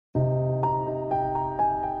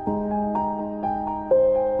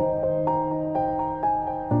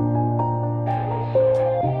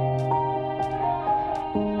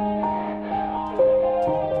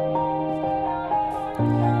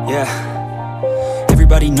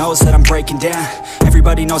Everybody knows that I'm breaking down.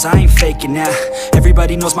 Everybody knows I ain't faking now.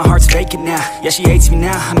 Everybody knows my heart's vacant now. Yeah, she hates me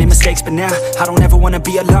now, I made mistakes but now I don't ever wanna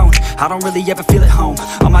be alone. I don't really ever feel at home.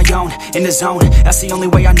 On my own, in the zone, that's the only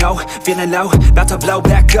way I know. Feeling low, about to blow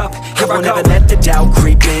back up. I won't ever let the doubt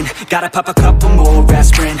creep in. Gotta pop a couple more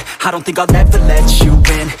aspirin. I don't think I'll ever let you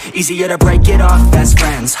in. Easier to break it off best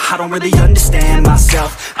friends. I don't really understand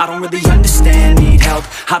myself. I don't really understand, need help.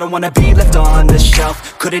 I don't wanna be left on the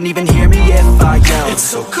shelf. Couldn't even hear me if I yelled. It's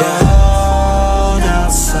so cold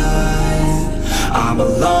outside, I'm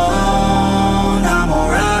alone, I'm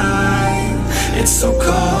alright. It's so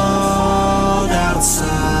cold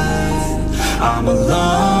outside, I'm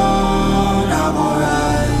alone, I'm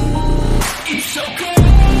alright. It's so cold.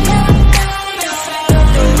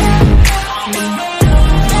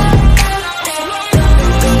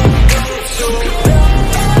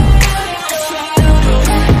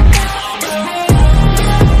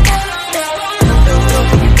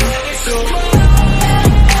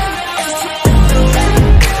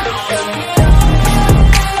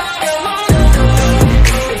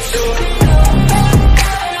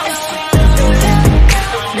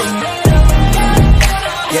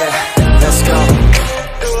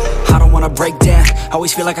 Break down,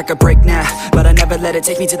 always feel like I could break now, but I never let it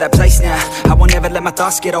take me to that place now. I won't ever let my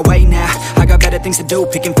thoughts get away now. I got better things to do,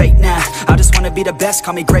 picking fate now. I just wanna be the best,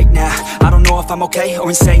 call me great now. I don't know if I'm okay or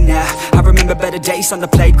insane now. I remember better days on the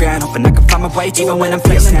playground, hoping I can find my way. Even when I'm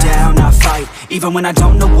feeling down, I fight. Even when I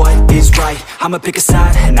don't know what is right, I'ma pick a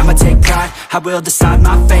side and I'ma take pride. I will decide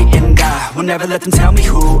my fate and I will never let them tell me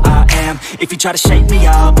who I am. If you try to shape me,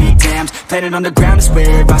 I'll be damned. Planet on the ground is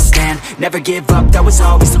where I stand. Never give up, that was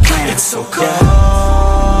always the plan. It's so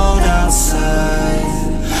cold outside,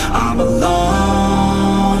 I'm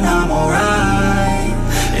alone, I'm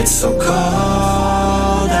alright. It's so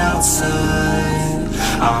cold outside,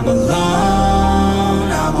 I'm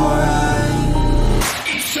alone, I'm alright.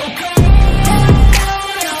 It's so cold.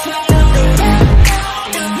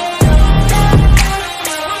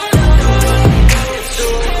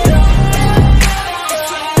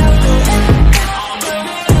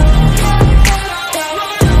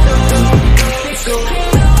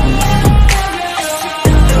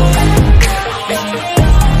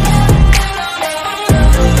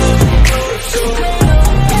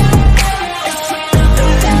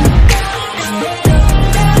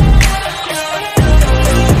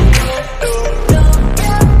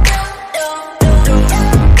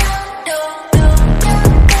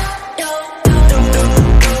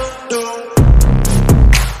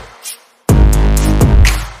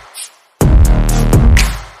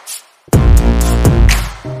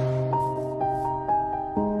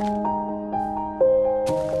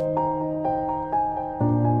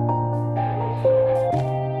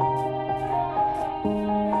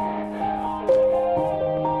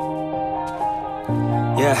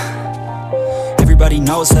 Yeah, everybody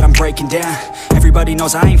knows that I'm breaking down. Everybody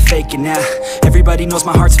knows I ain't faking now. Everybody knows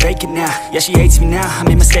my heart's vacant now. Yeah, she hates me now, I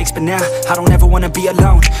made mistakes but now I don't ever wanna be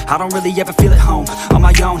alone. I don't really ever feel at home. On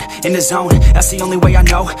my own, in the zone, that's the only way I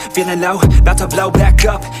know. Feeling low, about to blow back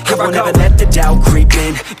up. I won't ever let the doubt creep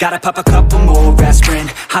in. Gotta pop a couple more aspirin.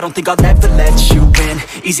 I don't think I'll ever let you in.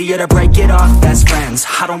 Easier to break it off best friends.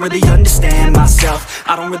 I don't really understand myself.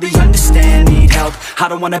 I don't really understand, need help. I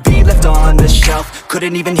don't wanna be left on the shelf.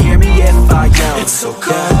 Couldn't even hear me if I yelled. It's so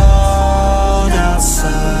cold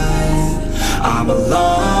outside, I'm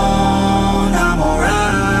alone, I'm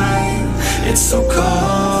alright. It's so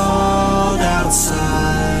cold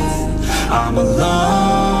outside, I'm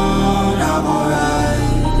alone, I'm alright.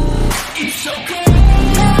 It's so cold.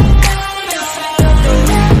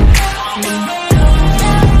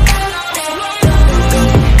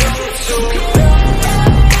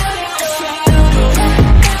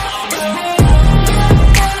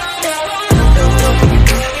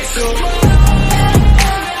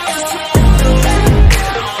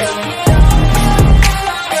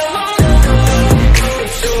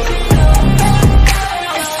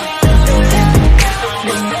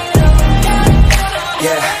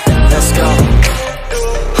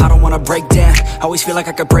 Break down, always feel like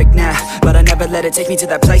I could break now, but I never let it take me to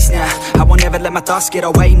that place now. I won't ever let my thoughts get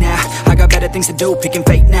away now. I got better things to do, picking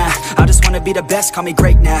fate now. I just wanna be the best, call me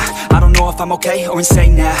great now. I don't know if I'm okay or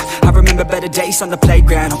insane now. I remember better days on the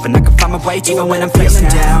playground, hoping I can find my way. Even when I'm feeling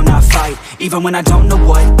down, I fight. Even when I don't know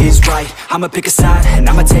what is right, I'ma pick a side and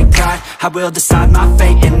I'ma take pride. I will decide my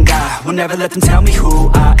fate and I will never let them tell me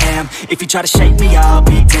who I am. If you try to shape me, I'll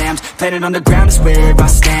be damned. Planet on the ground is where I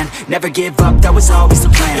stand. Never give up, that was always the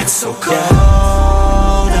plan. It's so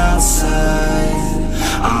cold outside,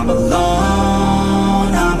 I'm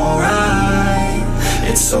alone, I'm alright.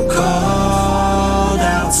 It's so cold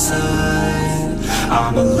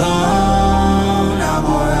I'm alone.